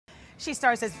She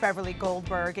stars as Beverly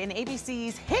Goldberg in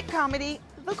ABC's hit comedy,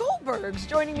 The Goldbergs.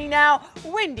 Joining me now,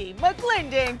 Wendi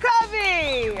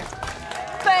McLendon-Covey.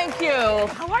 Thank you.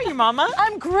 How are you, Mama?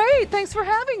 I'm great. Thanks for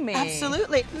having me.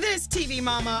 Absolutely. This TV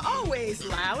Mama, always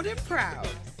loud and proud.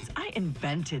 I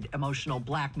invented emotional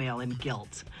blackmail and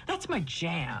guilt. That's my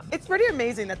jam. It's pretty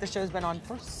amazing that the show's been on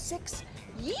for 6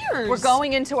 years. We're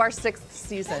going into our 6th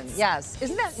season. Yes.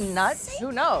 Isn't that nuts? insane.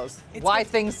 Who knows It's why like-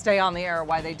 things stay on the air or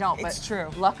why they don't. It's but true.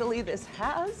 Luckily, this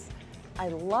has. I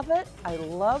love it. I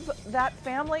love that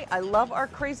family. I love our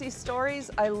crazy stories.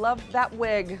 I love that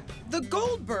wig. The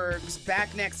Goldbergs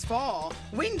back next fall.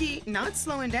 Wendi not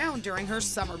slowing down during her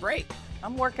summer break.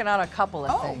 I'm working on a couple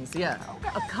of Oh, things. Yeah. okay.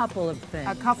 A couple of things.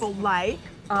 A couple like.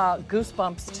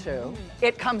 Goosebumps 2.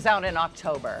 It comes out in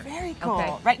October. Very cool.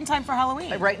 Okay. Right in time for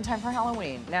Halloween. Right in time for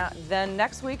Halloween. Now, then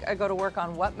next week I go to work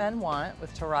on What Men Want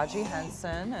with Taraji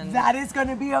Henson and That is going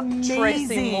to be amazing.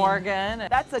 Tracy Morgan.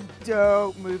 That's a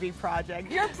dope movie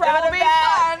project. You're proud It'll of be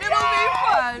that?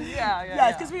 fun. It'll be fun. Yeah, yeah.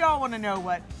 Yes, because we all want to know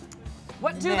what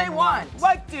What do men they want?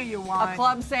 What do you want? A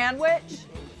club sandwich?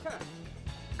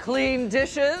 Clean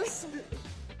dishes?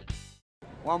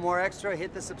 Want more extra?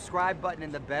 Hit the subscribe button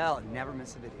and the bell and never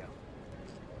miss a video.